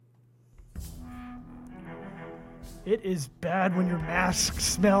It is bad when your mask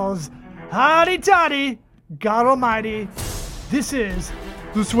smells hotty toddy. God almighty. This is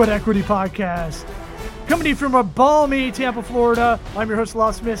the Sweat Equity Podcast. Coming to you from a balmy Tampa, Florida. I'm your host,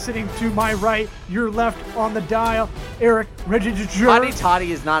 Law Smith, sitting to my right, your left on the dial, Eric Reginger. Hotty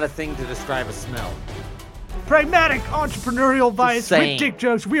toddy is not a thing to describe a smell. Pragmatic entrepreneurial advice with saying. dick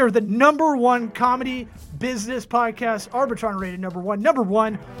jokes. We are the #1 comedy business podcast, Arbitron rated number one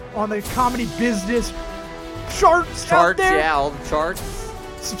on the comedy business charts out there. Yeah, all the charts.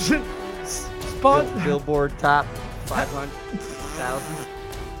 Billboard top 500,000.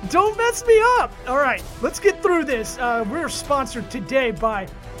 Don't mess me up. All right, let's get through this. We're sponsored today by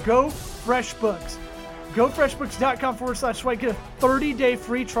Go FreshBooks. GoFreshBooks.com/sweat. Get a 30-day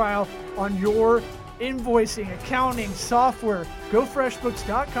free trial on your invoicing, accounting, software.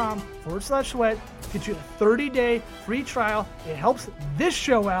 GoFreshBooks.com/sweat. Get you a 30-day free trial. It helps this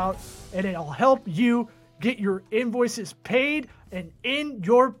show out, and it'll help you get your invoices paid and in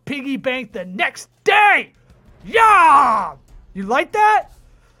your piggy bank the next day. Yeah! You like that?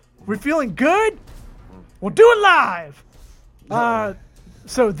 We're feeling good? We'll do it live.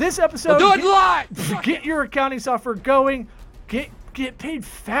 So this episode, we'll do it live. Get your accounting software going. Get paid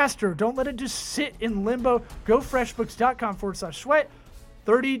faster. Don't let it just sit in limbo. Go freshbooks.com/sweat.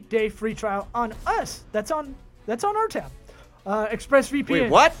 30-day free trial on us. That's on our tab. ExpressVPN. Wait,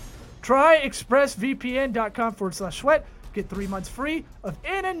 what? Try expressvpn.com/sweat. Get 3 months free of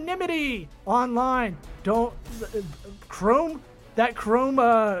anonymity online. Don't Chrome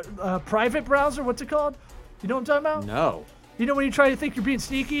private browser. What's it called? You know what I'm talking about? No. You know when you try to think you're being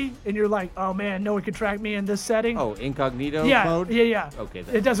sneaky and you're like, oh man, no one can track me in this setting. Oh, incognito mode? Yeah. Okay.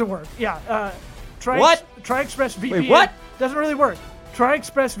 It doesn't work. Yeah. Try ExpressVPN. Wait, what? Doesn't really work. Try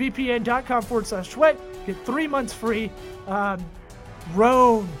expressvpn.com/sweat. Get 3 months free.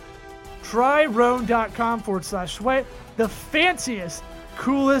 Roan. Try roan.com/sweat. The fanciest,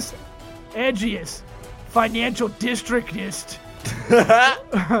 coolest, edgiest, financial districtist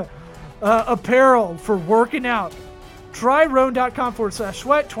apparel for working out. Try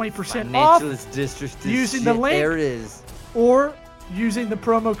roan.com/sweat. 20% off using the link. There it is. Or using the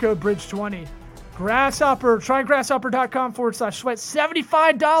promo code BRIDGE20. Grasshopper. Try grasshopper.com/sweat.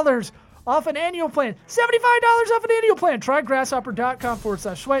 $75 off an annual plan. $75 off an annual plan. Try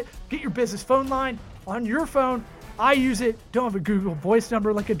grasshopper.com/sweat. Get your business phone line on your phone. I use it. Don't have a Google voice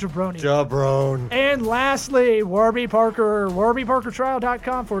number like a jabroni. Jabron. And lastly, Warby Parker.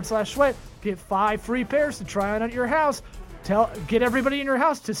 WarbyParkerTrial.com/sweat. Get 5 free pairs to try on at your house. Get everybody in your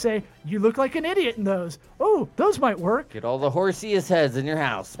house to say, you look like an idiot in those. Oh, those might work. Get all the horsiest heads in your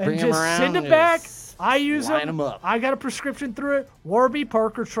house. Bring them around. Send them back. I use line them up. I got a prescription through it.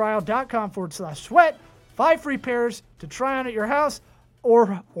 WarbyParkerTrial.com/sweat. 5 free pairs to try on at your house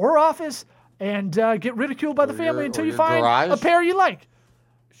or office and get ridiculed by the family until you find a pair you like.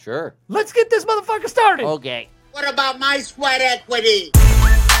 Sure. Let's get this motherfucker started. Okay. What about my sweat equity?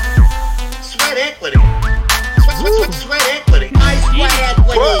 Sweat equity. Sweat equity. My sweat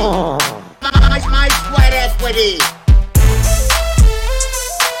equity. My sweat equity.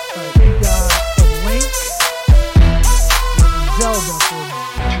 We got a link. Zelda for me.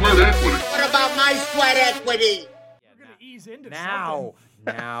 Sweat equity. What about my sweat equity? We're going to ease into Now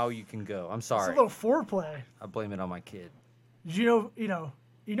something. you can go. I'm It's sorry. a little foreplay. I blame it on my kid. You know,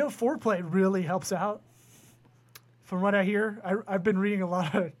 foreplay really helps out. From what I hear, I've been reading a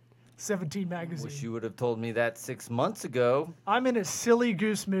lot of 17 magazine. Wish you would have told me that 6 months ago. I'm in a silly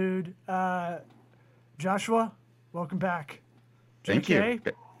goose mood. Joshua, welcome back. Thank you.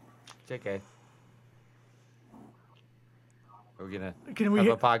 JK. Are we gonna Can we have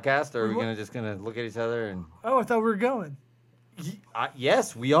hit- a podcast, or are we just gonna look at each other and? Oh, I thought we were going.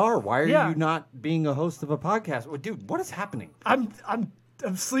 Yes, we are. Why are Yeah. you not being a host of a podcast? Well, dude, what is happening? I'm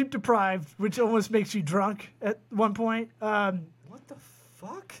sleep deprived, which almost makes you drunk at one point. What the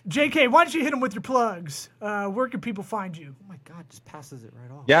fuck? JK, why don't you hit them with your plugs? Where can people find you? Oh my god, just passes it right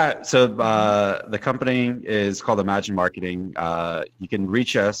off. Yeah, so the company is called Imagine Marketing. You can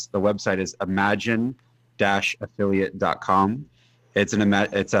reach us. The website is imagine-affiliate.com. It's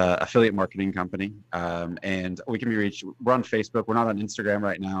a affiliate marketing company, and we can be reached. We're on Facebook. We're not on Instagram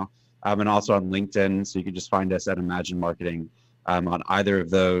right now, and also on LinkedIn. So you can just find us at Imagine Marketing on either of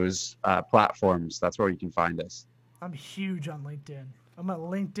those platforms. That's where you can find us. I'm huge on LinkedIn. I'm a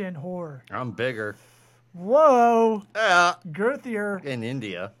LinkedIn whore. I'm bigger. Whoa, girthier. In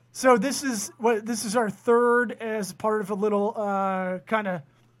India. So this is our third as part of a little kind of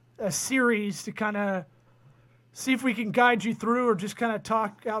a series to kind of see if we can guide you through or just kind of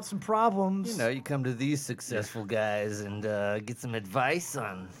talk out some problems. You know, you come to these successful guys and get some advice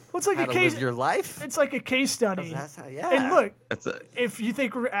on Well, it's like how a to case. live your life. It's like a case study. That's how, yeah. And look, That's a, if you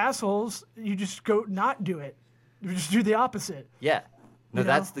think we're assholes, you just go not do it. You just do the opposite. Yeah. No, you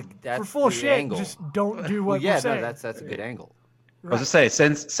know? that's for full the shit. angle. Just don't do Well, what yeah, we're saying. no, that's a good angle. I was just say,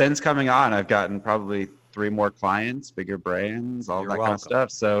 since coming on, I've gotten probably 3 more clients, bigger brands, all You're that kind welcome. of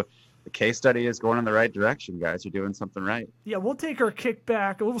stuff. So the case study is going in the right direction, guys. You're doing something right. Yeah, we'll take our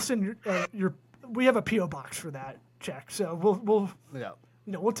kickback. We'll send your. We have a PO box for that check, so we'll Yeah.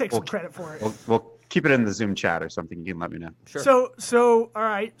 we'll take some credit for it. We'll keep it in the Zoom chat or something. You can let me know. Sure. So all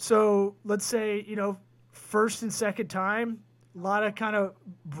right. So let's say first and second time, a lot of kind of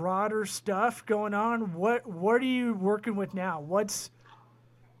broader stuff going on. What are you working with now? What's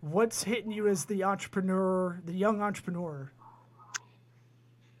hitting you as the entrepreneur, the young entrepreneur?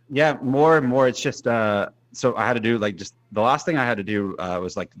 Yeah, more and more. It's just so I had to do just the last thing I had to do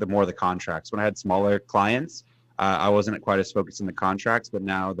was the contracts. When I had smaller clients, I wasn't quite as focused on the contracts. But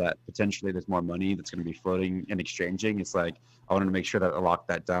now that potentially there's more money that's going to be floating and exchanging, it's like I wanted to make sure that I locked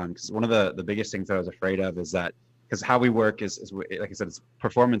that down. Because one of the biggest things that I was afraid of is that because how we work is like I said, it's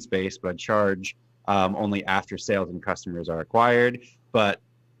performance based, but I charge only after sales and customers are acquired.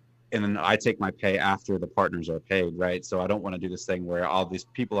 And then I take my pay after the partners are paid, right? So I don't want to do this thing where all these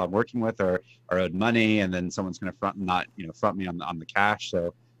people I'm working with are owed money, and then someone's going to front me on the cash.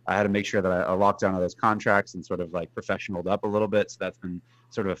 So I had to make sure that I locked down all those contracts and sort of professionaled up a little bit. So that's been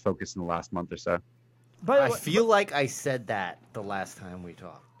sort of a focus in the last month or so. But I feel like I said that the last time we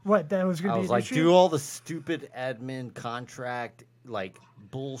talked. what that was going I to be was an like, issue? do all the stupid admin contract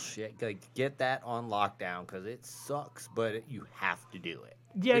bullshit. Get that on lockdown because it sucks, but you have to do it.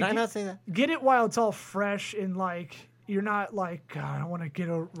 Yeah, Did I not say that? Get it while it's all fresh and you're not God, I don't want to get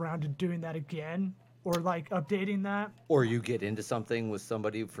around to doing that again or updating that. Or you get into something with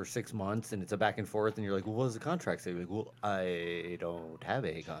somebody for 6 months and it's a back and forth, and you're like, well, what does the contract say? You're like, well, I don't have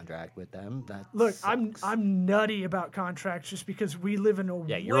a contract with them. That Look, sucks. I'm nutty about contracts just because we live in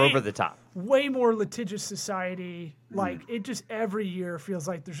a You're over the top. way more litigious society. It just every year feels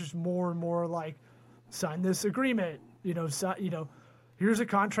like there's just more and more sign this agreement. Here's a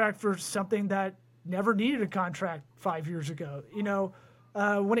contract for something that never needed a contract 5 years ago.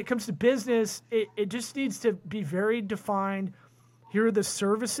 When it comes to business, it just needs to be very defined. Here are the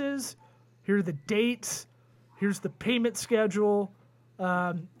services. Here are the dates. Here's the payment schedule.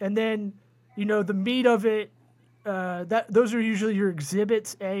 And then, the meat of it, those are usually your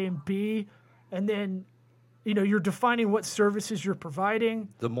exhibits A and B. And then, you're defining what services you're providing.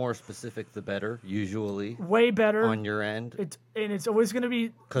 The more specific, the better, usually, Way better. on your end. It's always going to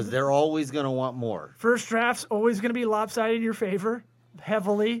be Because they're always going to want more. first draft's always going to be lopsided in your favor,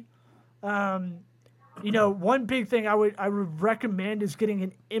 heavily. One big thing I would recommend is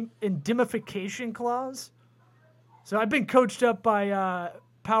getting an indemnification clause. So I've been coached up by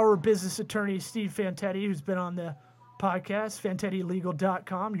Power Business attorney Steve Fantetti, who's been on the podcast,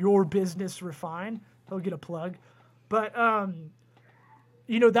 FantettiLegal.com, your business refined. He'll get a plug. But,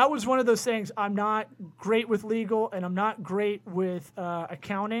 that was one of those things. I'm not great with legal, and I'm not great with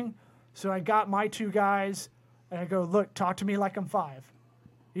accounting. So I got my 2 guys, and I go, look, talk to me like I'm 5.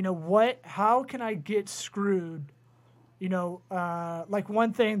 How can I get screwed?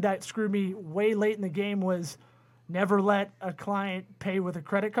 One thing that screwed me way late in the game was never let a client pay with a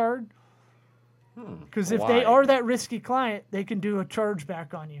credit card. Because if they Why? are that risky client, they can do a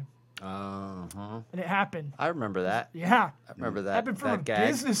chargeback on you. Uh-huh. And it happened. I remember that. Yeah. I remember that. Happened from that a gag.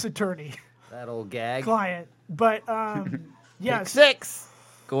 business attorney That old gag. client. But, Pick yes. 6.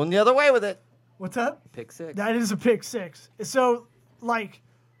 Going the other way with it. What's up? Pick 6. That is a pick 6. So,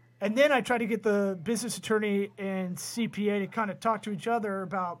 and then I try to get the business attorney and CPA to kind of talk to each other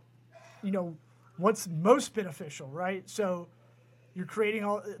about, what's most beneficial, right? So you're creating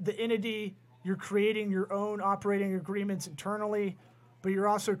all the entity, you're creating your own operating agreements internally, but you're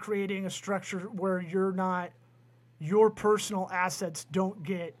also creating a structure where your personal assets don't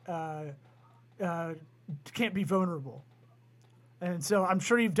get, can't be vulnerable. And so I'm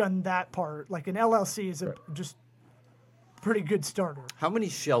sure you've done that part. An LLC is just pretty good starter. How many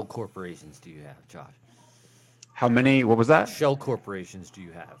shell corporations do you have, Josh? How many? What was that? Shell corporations do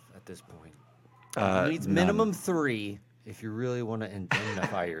you have at this point? It needs None. minimum 3 if you really want to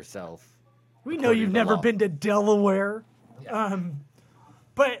indemnify yourself. We know you've according to never law. been to Delaware.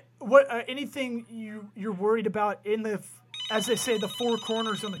 But what anything you're worried about in the, as they say, the 4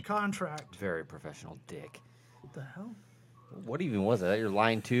 corners on the contract? Very professional dick. What the hell? What even was that? Your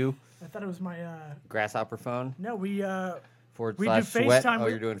line 2? I thought it was my Grasshopper phone? no. We Forward We do slash sweat. FaceTime Oh, with-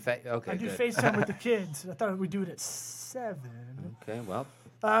 you're doing okay. I do good. FaceTime with the kids. I thought we'd do it at 7. Okay, well,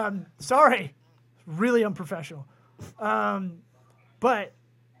 Sorry, really unprofessional. But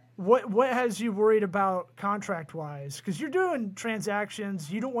what has you worried about contract wise? Because you're doing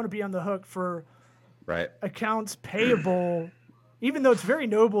transactions, you don't want to be on the hook for Right. accounts payable, even though it's very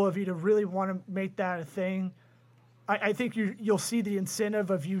noble of you to really want to make that a thing. I think you'll see the incentive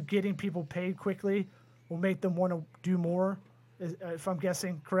of you getting people paid quickly will make them want to do more, if I'm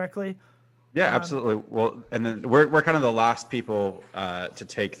guessing correctly. Yeah, absolutely. Well, and then we're kind of the last people to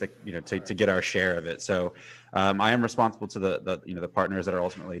take the to get our share of it. So I am responsible to the partners that are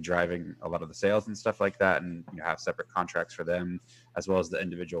ultimately driving a lot of the sales and stuff like that, and have separate contracts for them as well as the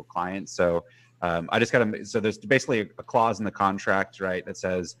individual clients. So I just got to. So there's basically a clause in the contract, right, that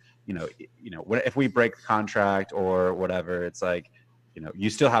says if we break the contract or whatever, it's like. You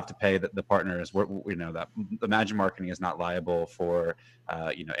still have to pay the partners. That Imagine Marketing is not liable for,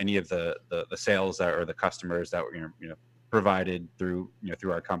 any of the sales or the customers that were, provided through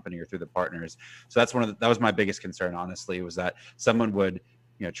our company or through the partners. So that was my biggest concern, honestly, was that someone would,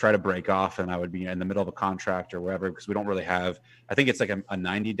 try to break off and I would be in the middle of a contract or wherever, because we don't really have, I think it's like a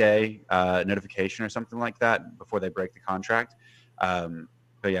 90-day notification or something like that before they break the contract.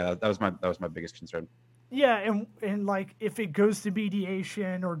 But yeah, that was my biggest concern. Yeah, and like if it goes to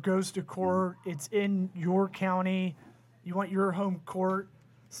mediation or goes to court, it's in your county. You want your home court,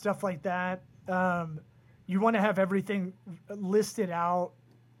 stuff like that. You want to have everything listed out.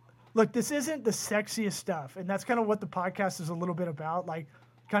 Look, this isn't the sexiest stuff, and that's kind of what the podcast is a little bit about, like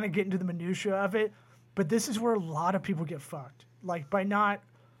kind of getting to the minutia of it. But this is where a lot of people get fucked. Like by not,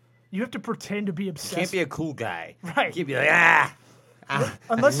 you have to pretend to be obsessed. you can't be a cool guy. Right. You can't be like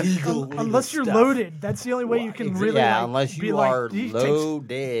unless legal you're stuff. loaded. That's the only way you can really. Yeah, like, unless be you like, are "These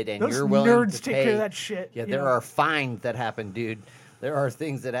loaded and those you're willing nerds to take pay. care of that shit. Yeah, you there know? are fines that happen, dude. There are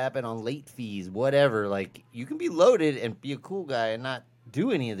things that happen on late fees, whatever. Like you can be loaded and be a cool guy and not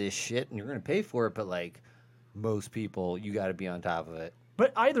do any of this shit, and you're gonna pay for it. But like most people, you got to be on top of it.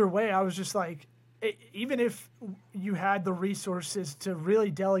 But either way, I was just like, even if you had the resources to really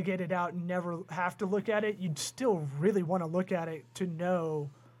delegate it out and never have to look at it, you'd still really want to look at it to know,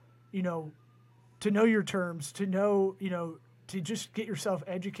 to know your terms, to know, to just get yourself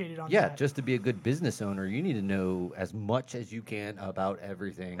educated on Yeah, that. just to be a good business owner, you need to know as much as you can about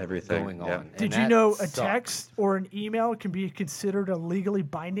everything going yeah. on. Did And you that know a sucks. text or an email can be considered a legally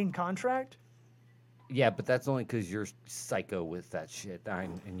binding contract? Yeah, but that's only because you're psycho with that shit,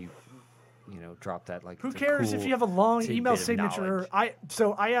 and you drop that like. Who it's a cares if cool you have a long tidbit email of signature?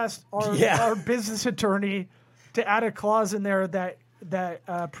 knowledge. I asked Yeah. our business attorney to add a clause in there that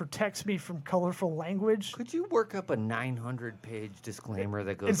protects me from colorful language. Could you work up a 900-page disclaimer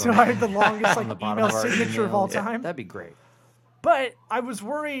that goes? And so on I had the longest on the bottom email of our signature of all emails? Yeah, time. that'd be great. But I was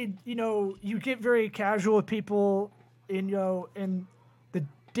worried, you get very casual with people in the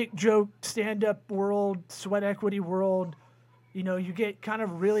dick joke stand-up world, sweat equity world. You get kind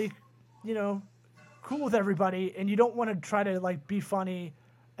of really, cool with everybody, and you don't want to try to like be funny,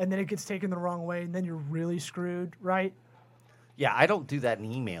 and then it gets taken the wrong way, and then you're really screwed, right? Yeah, I don't do that in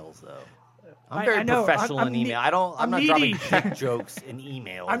emails though. I'm I very know. professional I'm in ne- email. I'm I'm not needy. dropping dick jokes in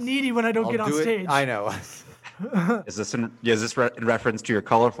emails. I'm needy when I don't I'll get on do it- stage. I know. Is this in reference to your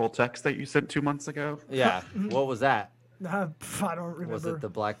colorful text that you sent 2 months ago? Yeah. What was that? I don't remember. Was it the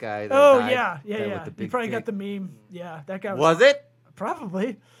black guy? That Oh died? yeah. Guy with the You big probably dick? got the meme. Yeah, that guy Was it?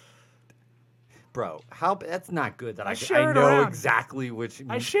 probably. Bro, that's not good that I share it know around. exactly which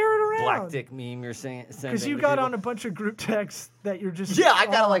I share it around. black dick meme you're saying. Because you got on a bunch of group texts that you're just. Yeah, I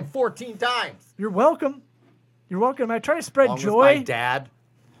got it like 14 times. You're welcome. You're welcome. I try to spread Along with joy. my dad.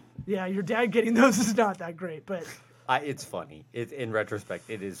 Yeah, your dad getting those is not that great, but It's funny. In retrospect,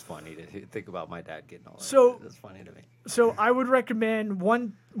 it is funny to think about my dad getting all that. So- It's funny to me. so I would recommend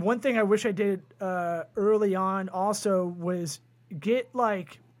one thing I wish I did early on also was get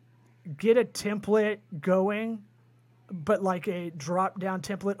a template going, but like a drop down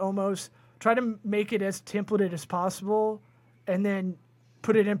template almost. Try to make it as templated as possible, and then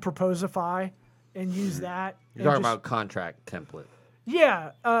put it in Proposify and use that. You're talking and just- about contract template.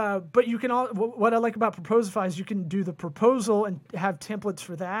 Yeah, but you can all. What I like about Proposify is you can do the proposal and have templates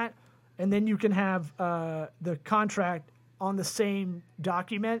for that, and then you can have the contract on the same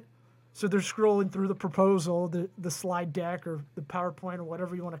document. So they're scrolling through the proposal, the slide deck or the PowerPoint or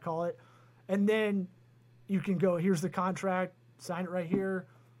whatever you want to call it, and then you can go, here's the contract, sign it right here,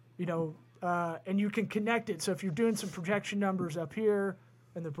 and you can connect it. So if you're doing some projection numbers up here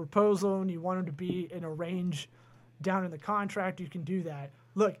in the proposal and you want them to be in a range down in the contract, you can do that.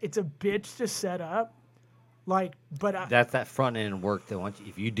 Look, it's a bitch to set up, Like, but That's that front end work that once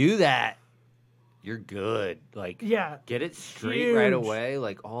if you do that, you're good. Like, yeah, get it straight right huge. away.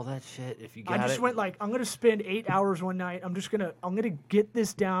 Like all that shit. If you got I just it, went like, I'm gonna spend 8 hours one night. I'm gonna get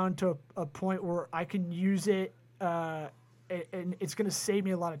this down to a point where I can use it, and it's gonna save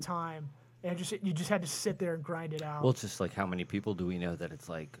me a lot of time. And you just had to sit there and grind it out. well, it's just like how many people do we know that it's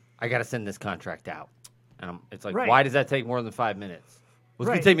like I got to send this contract out, and it's like Right. why does that take more than 5 minutes? Well, it's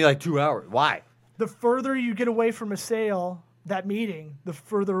Right. gonna take me like 2 hours. Why? The further you get away from a sale, that meeting, the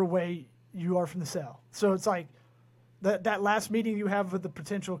further away you are from the sale. So it's like that last meeting you have with the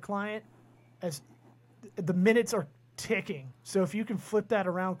potential client, as the minutes are ticking. So if you can flip that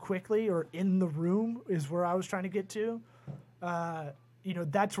around quickly or in the room is where I was trying to get to,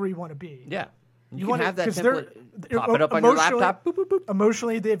 that's where you want to be. Yeah, you, You can wanna- have that 'cause they're- template. Pop it up on your emotionally- laptop. Boop, boop, boop.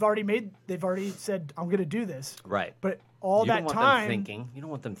 Emotionally, they've already said, I'm going to do this. Right. But all you that don't want time, them thinking. You don't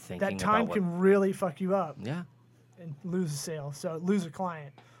want them thinking. that time about can really fuck you up. Yeah. And lose a sale, so lose a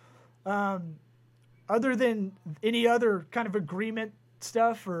client. Other than any other kind of agreement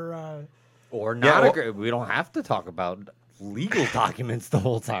stuff, or Or Yeah, not well- agree. We don't have to talk about legal documents the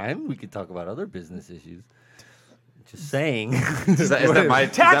whole time. We could talk about other business issues. Just saying. Is that my,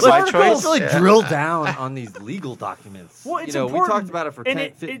 Tax is that my articles! choice? Really Yeah. drill down on these legal documents. well, it's we important. talked about it for and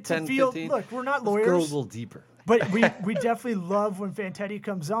 10, it 10 feel, 15. Look, we're not Let's go a lawyers, little deeper. but we definitely love when Fantetti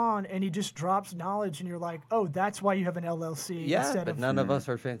comes on and he just drops knowledge, and you're like, oh, that's why you have an LLC Yeah, instead but of none of us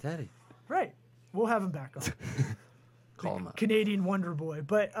are Fantetti. right. We'll have him back on. Call him up. Canadian Wonder Boy,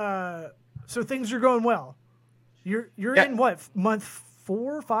 but so things are going well. You're Yeah. in what month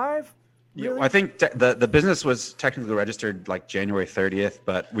 4, 5? Yeah, Really? I think the business was technically registered like January 30th,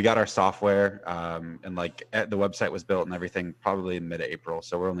 but we got our software and like the website was built and everything probably in mid-April.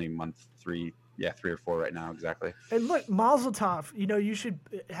 So we're only month 3 or 4 right now exactly. And look, Mazel Tov, you should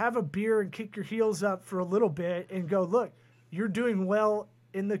have a beer and kick your heels up for a little bit and go, look, you're doing well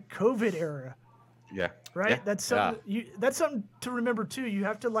in the COVID era, Yeah. right? Yeah. That's something that's something to remember too. You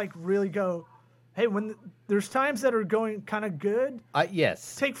have to like really go, hey, when there's times that are going kind of good,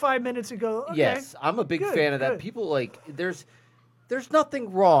 Yes. take 5 minutes and go, okay. Yes, I'm a big good, fan of that. good. People like there's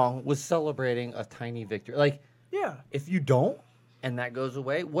nothing wrong with celebrating a tiny victory. Like Yeah. if you don't and that goes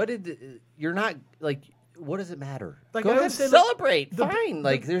away, you're not like what does it matter? Like, Go I ahead, would say, like, celebrate. the- Fine.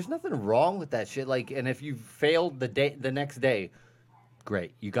 Like there's nothing wrong with that shit. Like and if you failed the next day,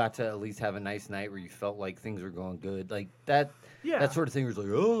 great. You got to at least have a nice night where you felt like things were going good. Like that Yeah. that sort of thing was like,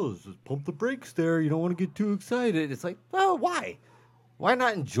 oh, just pump the brakes there. You don't want to get too excited. It's like, well, why? Why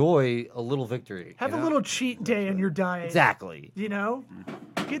not enjoy a little victory? Have you a know? little cheat day in your diet. Exactly.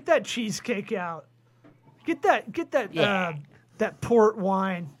 Get that cheesecake out. Get that Yeah. that port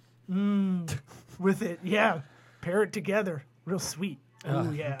wine with it. Yeah. Pair it together. Real sweet.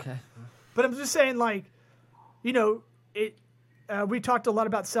 Oh yeah. Okay. But I'm just saying, like, it. We talked a lot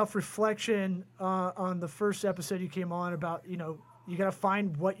about self-reflection on the first episode you came on about, you got to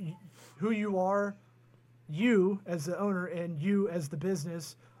find who you are, you as the owner and you as the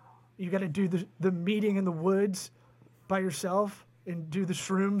business. You got to do the meeting in the woods by yourself and do the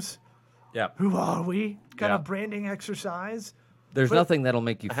shrooms. Yeah. Who are we? Kind Yeah. of branding exercise. There's But- nothing that'll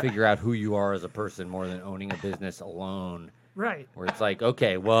make you figure out who you are as a person more than owning a business alone. Right. Where it's like,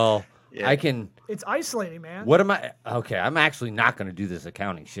 okay, well, Yeah. I can. It's isolating, man. What am I? Okay, I'm actually not going to do this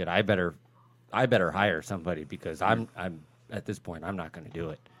accounting shit. I better hire somebody because I'm at this point I'm not going to do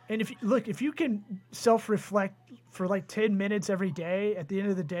it. And if you can self-reflect for like 10 minutes every day at the end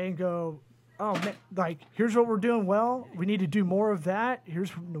of the day and go, oh man, like here's what we're doing well. We need to do more of that. Here's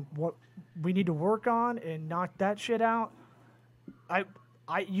what we need to work on and knock that shit out.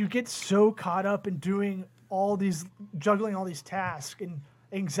 You get so caught up in doing juggling all these tasks and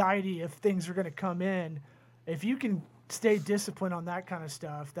anxiety if things are going to come in. If you can stay disciplined on that kind of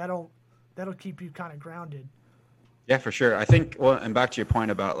stuff, that'll keep you kind of grounded. Yeah, for sure. I think, well, and back to your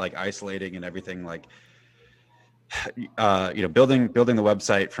point about like isolating and everything, like, building the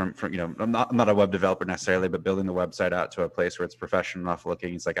website from, I'm not a web developer necessarily, but building the website out to a place where it's professional enough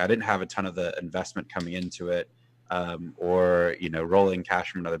looking. It's like, I didn't have a ton of the investment coming into it, or, rolling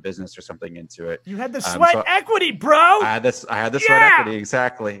cash from another business or something into it. You had the sweat so equity, bro. I had the sweat Yeah! equity.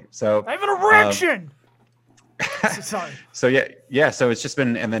 Exactly. So I have an erection. Sorry. so yeah. So it's just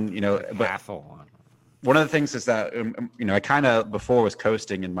been, and then, but Baffle. one of the things is that I kind of before was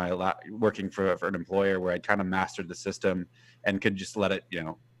coasting in my working for an employer where I kind of mastered the system and could just let it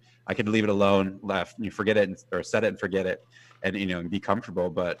I could leave it alone, forget it, or set it and forget it, and and be comfortable.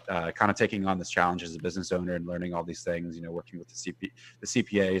 But kind of taking on this challenge as a business owner and learning all these things, working with the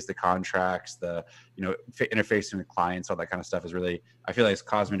CPAs, the contracts, the interfacing with clients, all that kind of stuff is really, I feel like it's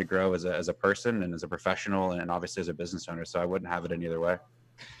caused me to grow as a person and as a professional, and obviously as a business owner. So I wouldn't have it any other way.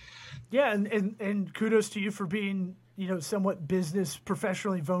 Yeah, and kudos to you for being, somewhat business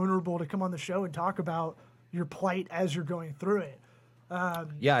professionally vulnerable to come on the show and talk about your plight as you're going through it.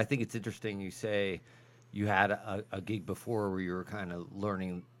 Yeah, I think it's interesting. You say you had a gig before where you were kind of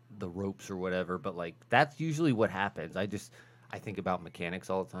learning the ropes or whatever, but like that's usually what happens. I think about mechanics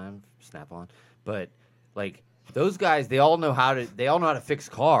all the time, Snap-on, but like those guys, they all know how to fix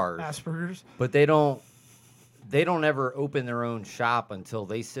cars. Asperger's. But they don't ever open their own shop until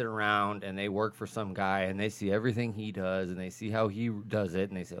they sit around and they work for some guy and they see everything he does and they see how he does it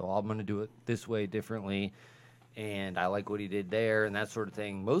and they say, well, I'm going to do it this way differently. And I like what he did there and that sort of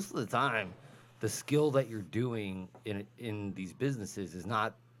thing. Most of the time, the skill that you're doing in these businesses is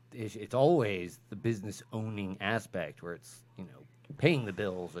not, it's always the business owning aspect where it's, paying the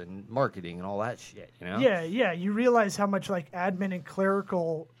bills and marketing and all that shit, Yeah. You realize how much like admin and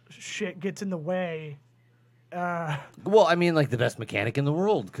clerical shit gets in the way. Well, I mean, like the best mechanic in the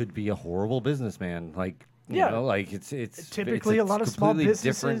world could be a horrible businessman. Like, you know, like it's typically it's a lot of small businesses.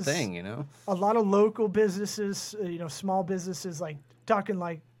 Different thing, A lot of local businesses, small businesses, like talking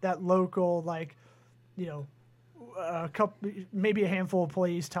like that local, like, a couple, maybe a handful of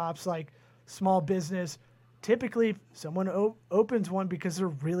employees tops, like small business. Typically, someone opens one because they're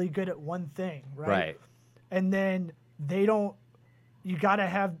really good at one thing, right? Right. And then you got to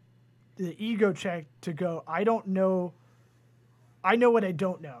have the ego check to go, I don't know. I know what I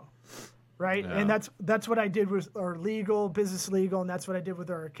don't know. Right. Yeah. And that's what I did with our business legal. And that's what I did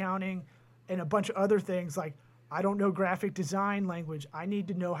with our accounting and a bunch of other things. Like, I don't know graphic design language. I need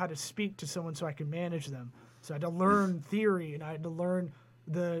to know how to speak to someone so I can manage them. So I had to learn theory and I had to learn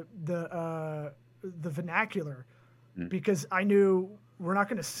the vernacular because I knew we're not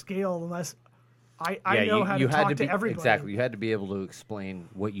going to scale unless I know how to talk to everybody. Exactly. You had to be able to explain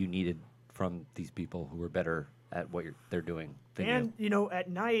what you needed from these people who were better at what they're doing than and, at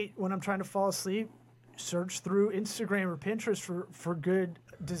night when I'm trying to fall asleep, search through Instagram or Pinterest for good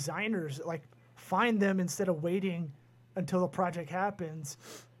designers. Like, find them instead of waiting until the project happens.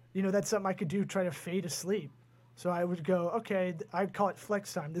 That's something I could do, try to fade asleep. So I would go, okay, I'd call it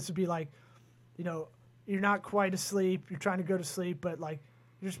flex time. This would be like, you're not quite asleep. You're trying to go to sleep, but like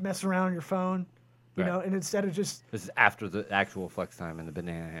you're just messing around on your phone, Right. and instead of just. This is after the actual flex time in the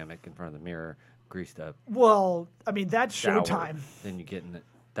banana hammock in front of the mirror, greased up. Well, I mean, that's shower. showtime. Then you get in it.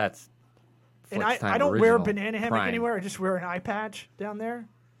 That's And flex time I don't wear a original banana hammock prime. anywhere. I just wear an eye patch down there.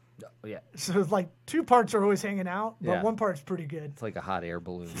 Oh, yeah. So like two parts are always hanging out, but Yeah. one part's pretty good. It's like a hot air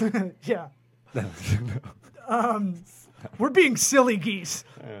balloon. Yeah. We're being silly geese.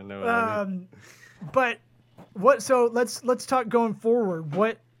 I don't know what I mean. But so let's talk going forward.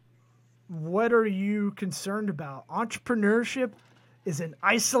 What are you concerned about? Entrepreneurship is an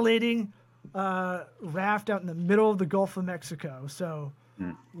isolating raft out in the middle of the Gulf of Mexico. So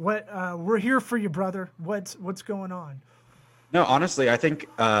we're here for you, brother. What's going on? No, honestly, I think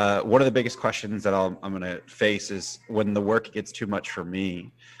one of the biggest questions that I'm going to face is when the work gets too much for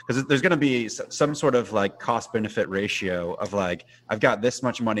me, because there's going to be some sort of like cost benefit ratio of like, I've got this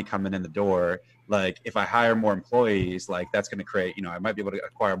much money coming in the door. Like if I hire more employees, like that's going to create, I might be able to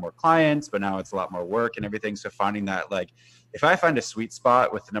acquire more clients, but now it's a lot more work and everything. So finding that, like, if I find a sweet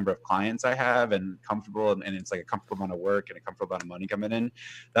spot with the number of clients I have and comfortable, and it's like a comfortable amount of work and a comfortable amount of money coming in,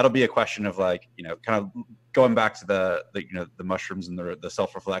 that'll be a question of like, kind of going back to the mushrooms and the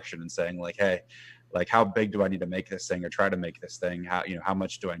self-reflection and saying like, hey, like how big do I need to make this thing or try to make this thing? How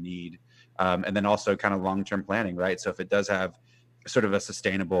much do I need? And then also kind of long-term planning, right? So if it does have sort of a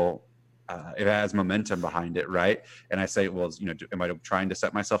sustainable, it has momentum behind it, right? And I say, well, am I trying to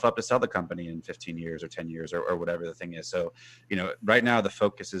set myself up to sell the company in 15 years or 10 years or whatever the thing is? So, right now the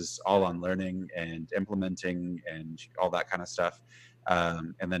focus is all on learning and implementing and all that kind of stuff.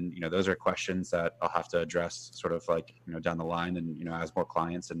 And then, those are questions that I'll have to address sort of like, down the line and, as more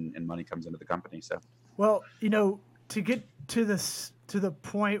clients and money comes into the company. So, well, to get to the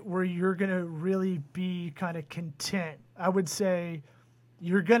point where you're going to really be kind of content, I would say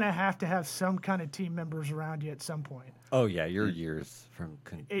you're going to have some kind of team members around you at some point. Oh, yeah. You're years from...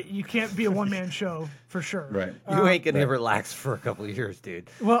 You can't be a one-man show, for sure. right. You ain't going to relax for a couple of years, dude.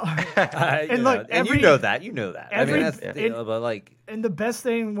 Well, and look, you know that. But like... And the best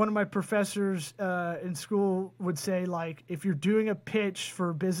thing, one of my professors in school would say, like, if you're doing a pitch for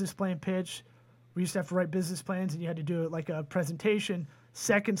a business plan pitch, we used to have to write business plans and you had to do it like a presentation.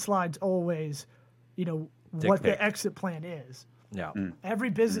 second slide's always, Dick what pic. the exit plan is. Yeah. Every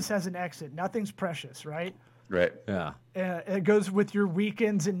business has an exit. Nothing's precious, right? Right. Yeah. It goes with your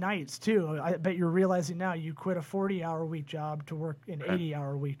weekends and nights too. I bet you're realizing now you quit a 40-hour week job to work an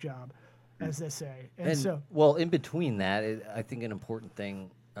 80-hour week job, as they say. And so, well, in between that, I think an important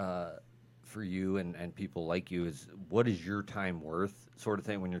thing for you and people like you is what is your time worth, sort of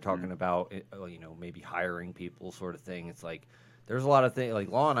thing. When you're talking about maybe hiring people, sort of thing. It's like there's a lot of things. Like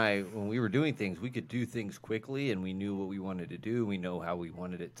Law and I, when we were doing things, we could do things quickly, and we knew what we wanted to do. We know how we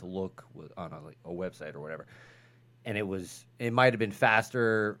wanted it to look on a website or whatever. And it might have been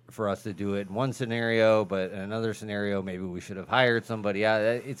faster for us to do it in one scenario, but in another scenario, maybe we should have hired somebody.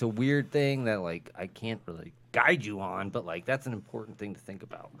 It's a weird thing that I can't really guide you on, but that's an important thing to think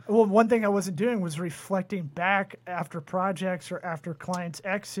about. well, one thing I wasn't doing was reflecting back after projects or after clients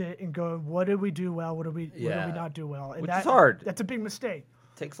exit and going, what did we do well? What did we not do well? And Which is hard. That's a big mistake.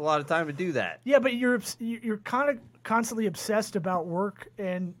 It takes a lot of time to do that. Yeah, but you're kind of constantly obsessed about work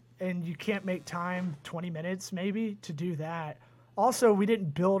and you can't make time, 20 minutes maybe, to do that. Also, we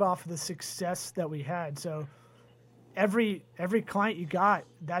didn't build off of the success that we had. So every client you got,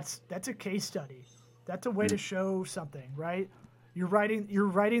 that's a case study. That's a way to show something, right? You're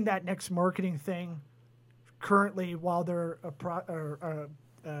writing that next marketing thing currently while they're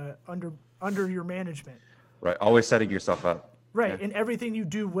under your management. Right. Always setting yourself up. Right, and everything you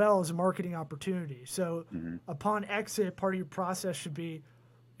do well is a marketing opportunity. So upon exit, part of your process should be,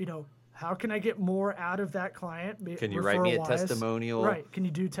 how can I get more out of that client? Can you write me a referral-wise? testimonial? Right. Can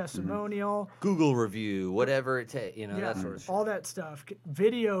you do testimonial? Google review, whatever it takes, that sort of shit. all that stuff.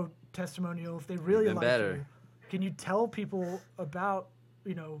 Video testimonial if they really Even like better. you. Can you tell people about,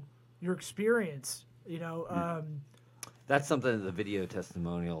 your experience? That's something, the video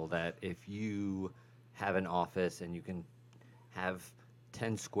testimonial, that if you have an office and you can have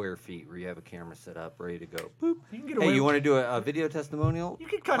 10 square feet where you have a camera set up, ready to go, boop. You can get Hey, away you with- want to do a video testimonial? You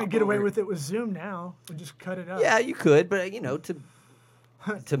can kind of Hop get away over. with it with Zoom now and just cut it up. Yeah, you could, but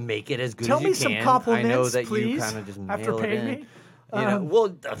to make it as good Tell as you me some can, compliments, I know that please, you kind of just after mail it paying in. me.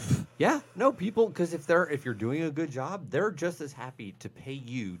 People, because if you're doing a good job, they're just as happy to pay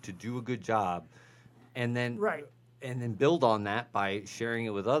you to do a good job, and then Right. and then build on that by sharing it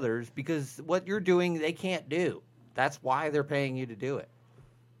with others, because what you're doing they can't do. That's why they're paying you to do it.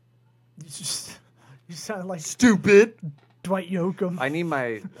 You sound like Stupid. Dwight Yoakam. I need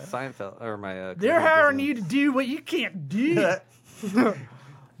my Seinfeld or my. They're Crazy hiring Business. you to do what you can't do.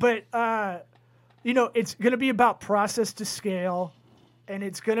 But it's going to be about process to scale, and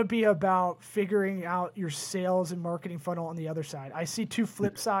it's going to be about figuring out your sales and marketing funnel on the other side. I see two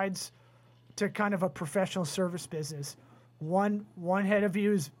flip sides to kind of a professional service business. One head of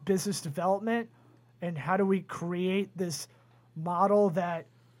view is business development, and how do we create this model that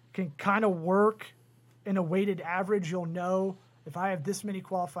can kind of work in a weighted average. You'll know if I have this many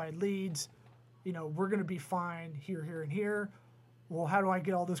qualified leads, we're going to be fine here, here, and here. Well, how do I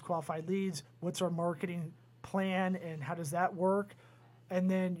get all those qualified leads? What's our marketing plan, and how does that work? And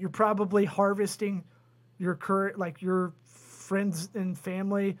then you're probably harvesting your current, like your friends and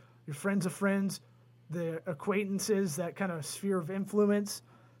family, your friends of friends, the acquaintances, that kind of sphere of influence.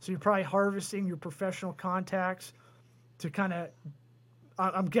 So you're probably harvesting your professional contacts to kind of,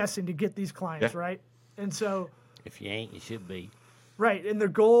 I'm guessing, to get these clients, Yeah. right? And so, If you ain't, you should be. right, and the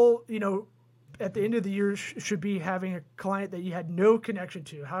goal, at the end of the year should be having a client that you had no connection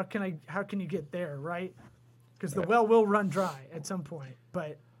to. How can you get there, right? Because the well will run dry at some point.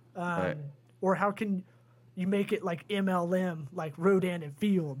 But Right. or how can you make it like MLM, like Rodan and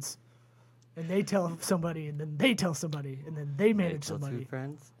Fields, and they tell somebody, and then they tell somebody, and then they manage Tell two somebody,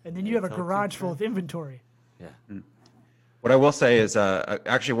 friends. and then you have a Tell two garage full friends. of inventory. Yeah. What I will say is,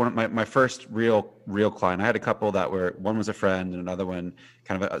 actually, one of my first real client. I had a couple that were, one was a friend, and another one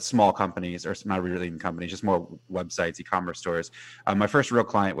kind of small companies, or not really even companies, just more websites, e-commerce stores. My first real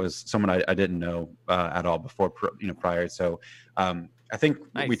client was someone I didn't know at all before, prior. So I think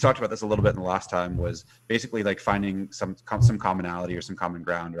we Nice. talked about this a little bit in the last time. Was basically like finding some commonality or some common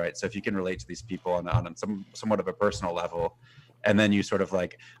ground, right? So if you can relate to these people on somewhat of a personal level. And then you sort of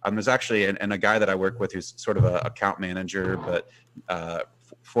like, there's actually and a guy that I work with who's sort of a account manager, but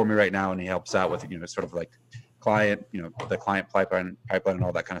for me right now, and he helps out with sort of like client, the client pipeline and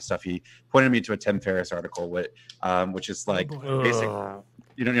all that kind of stuff. He pointed me to a Tim Ferriss article, which is like basic.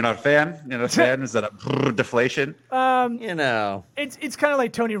 You're not a fan. You're not a fan. Is that a deflation? It's kind of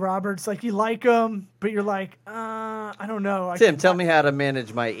like Tony Roberts. Like you like him, but you're like, I don't know. Tim, tell me how to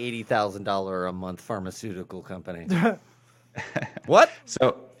manage my $80,000 a month pharmaceutical company. What?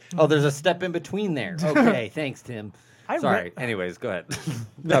 So Oh, there's a step in between there. Okay, thanks, Tim. Sorry. Anyways, go ahead.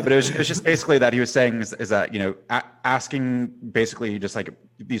 No, but it was just basically that he was saying is that, asking basically just like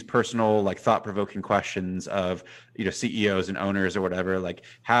these personal, like thought-provoking questions of, CEOs and owners or whatever, like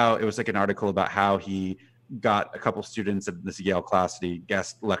how it was like an article about how he got a couple students at this Yale class that he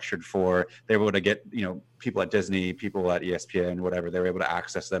guest lectured for. They were able to get, people at Disney, people at ESPN, whatever, they were able to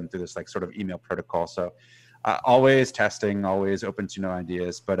access them through this like sort of email protocol. So always testing, always open to new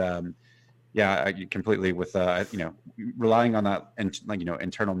ideas. But yeah, I completely with, relying on that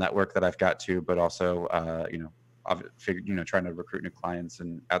internal network that I've got to, but also, trying to recruit new clients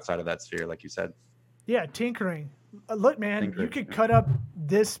and outside of that sphere, like you said. Yeah, tinkering. Look, man, you could cut up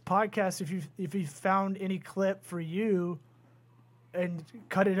this podcast if you found any clip for you, and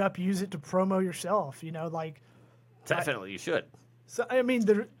cut it up, use it to promo yourself. Definitely, you should. So I mean,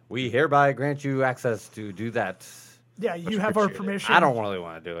 We hereby grant you access to do that. yeah, you have our permission. I don't really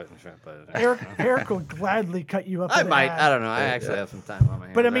want to do it, but Eric will gladly cut you up. I in the might. ass. I don't know. I actually have some time on my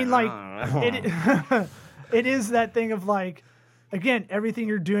hands. But I mean, like, don't know. it is that thing of like, again, everything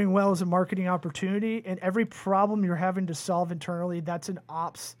you're doing well is a marketing opportunity, and every problem you're having to solve internally, that's an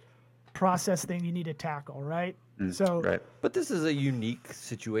ops process thing you need to tackle, right? So, Right. But this is a unique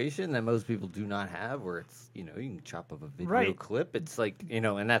situation that most people do not have, where it's you can chop up a video Right. clip. It's like and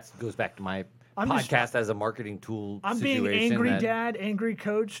that goes back to my I'm podcast as a marketing tool. I'm situation being angry that- dad, angry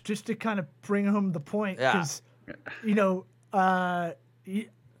coach, just to kind of bring home the point, Yeah. because,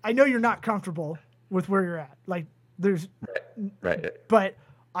 I know you're not comfortable with where you're at. Like, there's, Right. but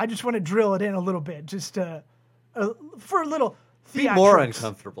I just want to drill it in a little bit, just to, for a little. Be more theatrics.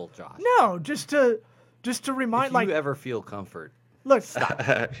 uncomfortable, Josh. No, just to remind, If like, you ever feel comfort, look,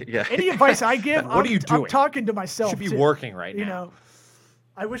 Yeah. any advice I give, What are you I'm doing? talking to myself. should be too. working right You now. know,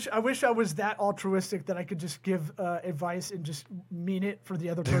 I wish I was that altruistic that I could just give advice and just mean it for the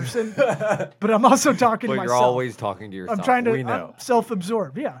other person. But I'm also talking But to you're myself. always talking to yourself. I'm trying to. We know. I'm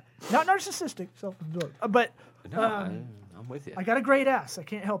self-absorbed. Yeah, not narcissistic, self-absorbed. But No, I'm with you. I got a great ass. I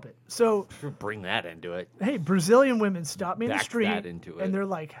can't help it. So Bring that into it. hey, Brazilian women stop me in the Back street, that into it. and they're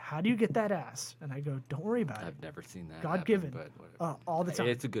like, "How do you get that ass?" And I go, "Don't worry about it. I've never seen that. God happen, given, but whatever. all the time.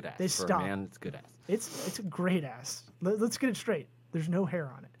 It's a good ass. They For stop. a man, it's a good ass. It's a great ass. Let's get it straight. There's no hair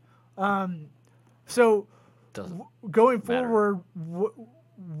on it. So Doesn't going matter. forward,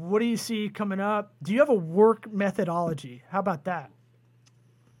 what do you see coming up? Do you have a work methodology? How about that?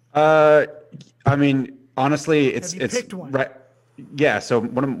 I mean, honestly, it's Have you picked one? right. Yeah. So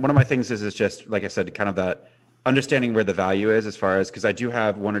one of my things is just like I said, kind of that understanding where the value is as far as, because I do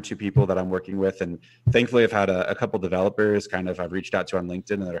have one or two people that I'm working with, and thankfully I've had a couple developers I've reached out to on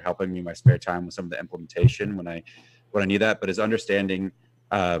LinkedIn, and that are helping me in my spare time with some of the implementation when I need that. But is understanding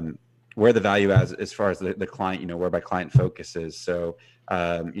where the value is as far as the client, where my client focus is. So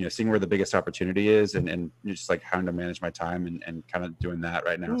seeing where the biggest opportunity is, and just like how to manage my time and kind of doing that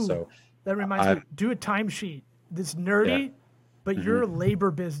right now. Ooh, So that reminds me. Do a timesheet. This nerdy, but you're a labor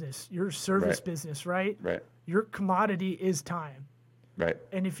business. You're a service Right. business, right? right, Your commodity is time. right.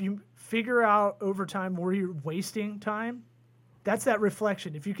 And if you figure out over time where you're wasting time, that's that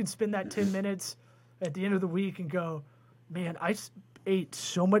reflection. If you can spend that 10 minutes at the end of the week and go, man, I ate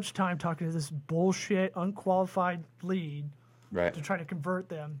so much time talking to this bullshit, unqualified lead Right. to try to convert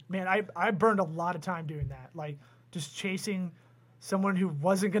them. Man, I burned a lot of time doing that. Like, just chasing someone who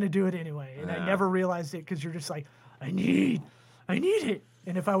wasn't going to do it anyway. And I never realized it because you're just like, I need it.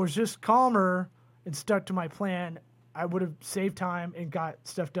 And if I was just calmer and stuck to my plan, I would have saved time and got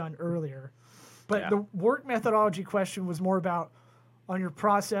stuff done earlier. But the work methodology question was more about on your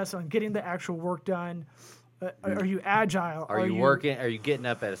process, on getting the actual work done. Are you agile? Are you working? Are you getting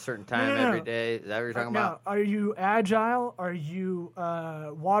up at a certain time no. every day? Is that what you're talking No, about? are you agile? Are you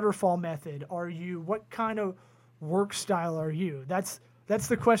waterfall method? What kind of work style are you? That's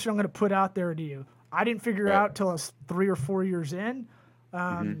the question I'm going to put out there to you. I didn't figure out till I was 3 or 4 years in,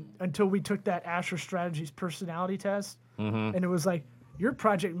 until we took that Asher Strategies personality test, and it was like, your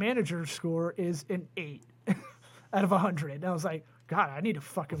project manager score is an 8 out of 100. And I was like, God, I need to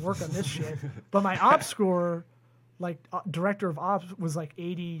fucking work on this shit. But my ops score, like director of ops, was like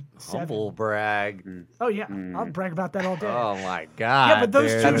 87. Humble brag. Oh yeah, I'll brag about that all day. Oh my god. Yeah, but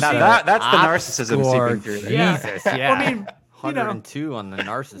those dude. two Now see- that's the Ops narcissism score, seeping through there. Yeah. Jesus, yeah. I mean, 102 on the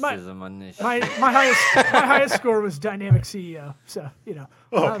narcissism on this. my highest score was dynamic CEO. So it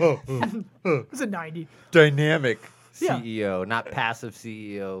was a 90. Dynamic Yeah. CEO, not passive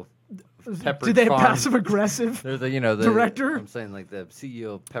CEO. Pepperidge Did they have Farm. passive aggressive? They're the Director? I'm saying like the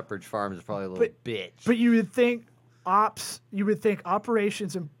CEO of Pepperidge Farms is probably a little bitch. But you would think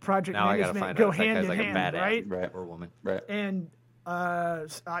operations and project now I gotta management find go out if that hand guy's in like a hand, badass right? Right. or woman. Right. And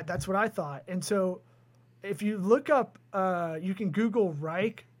that's what I thought. And so if you look up, you can Google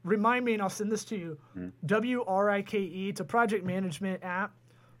Wrike. Remind me, and I'll send this to you. WRIKE. It's a project management app,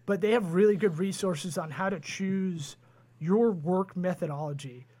 but they have really good resources on how to choose your work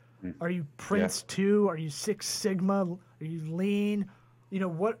methodology. Are you Prince 2? Are you Six Sigma? Are you Lean? You know,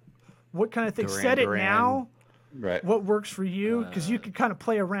 what kind of thing? Duran Set it Duran. now. Right. What works for you? Because you can kind of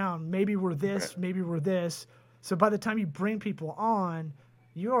play around. Maybe we're this, maybe we're this. So by the time you bring people on,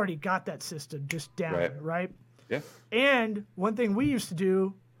 you already got that system just down, right? Yeah. And one thing we used to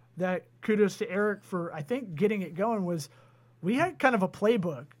do that kudos to Eric for, I think, getting it going was we had kind of a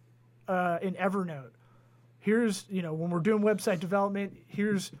playbook in Evernote. Here's, when we're doing website development,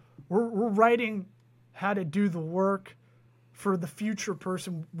 we're writing how to do the work for the future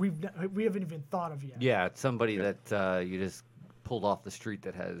person we haven't even thought of yet. Yeah, it's somebody that you just pulled off the street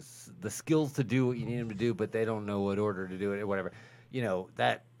that has the skills to do what you need them to do, but they don't know what order to do it or whatever.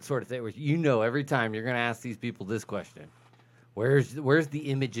 That sort of thing. Where every time you're going to ask these people this question: Where's the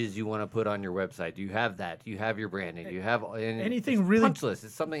images you want to put on your website? Do you have that? Do you have your branding? Do you have anything it's really punchless?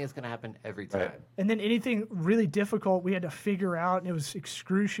 It's something that's going to happen every time. Right. And then anything really difficult we had to figure out, and it was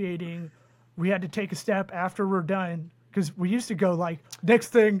excruciating. We had to take a step after we're done, because we used to go like, next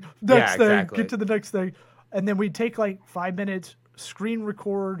thing, exactly. get to the next thing. And then we'd take like 5 minutes, screen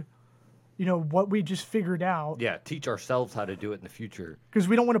record, what we just figured out. Yeah, teach ourselves how to do it in the future. Because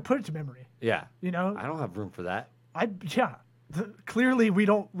we don't want to put it to memory. Yeah. I I don't have room for that. Clearly we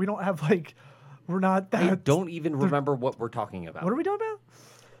don't have we're not that. I don't even remember what we're talking about. What are we talking about?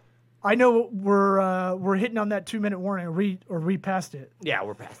 I know we're hitting on that 2-minute warning, or we passed it. Yeah,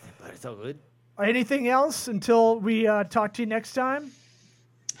 we're past it, but it's all good. Anything else until we talk to you next time?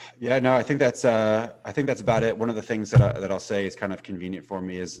 Yeah, no, I think that's about it. One of the things that I'll say is kind of convenient for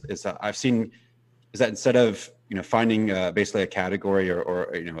me is I've seen is that instead of finding basically a category or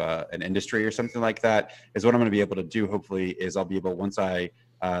an industry or something like that, is what I'm going to be able to do. Hopefully, is I'll be able once I'll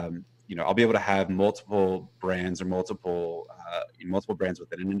be able to have multiple brands or multiple brands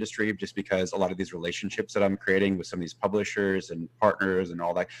within an industry, just because a lot of these relationships that I'm creating with some of these publishers and partners and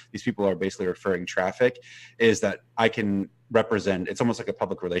all that, these people are basically referring traffic, is that I can represent, it's almost like a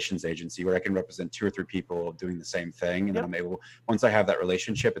public relations agency where I can represent 2 or 3 people doing the same thing. And then I'm able, once I have that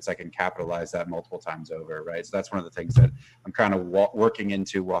relationship, I can capitalize that multiple times over. Right. So that's one of the things that I'm kind of walking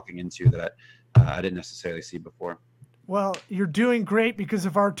into that I didn't necessarily see before. Well, you're doing great because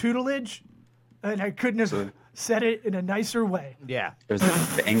of our tutelage, and I couldn't have said it in a nicer way. Yeah. It was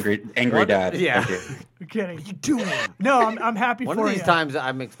the angry dad. Yeah. Thank you. I'm kidding. What are you doing? No, I'm happy One for of you. these times,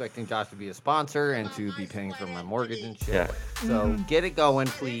 I'm expecting Josh to be a sponsor and to be paying for my mortgage and shit. Yeah. So get it going,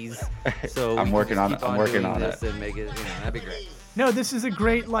 please. So I'm we can working just on keep it. I'm working doing on this it. and make it. That'd be great. No, this is a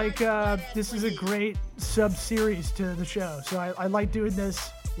great sub series to the show. So I like doing this.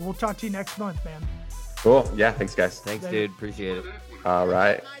 We'll talk to you next month, man. Cool. Yeah. Thanks, guys. Thanks, dude. Appreciate it. All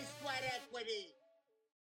right. My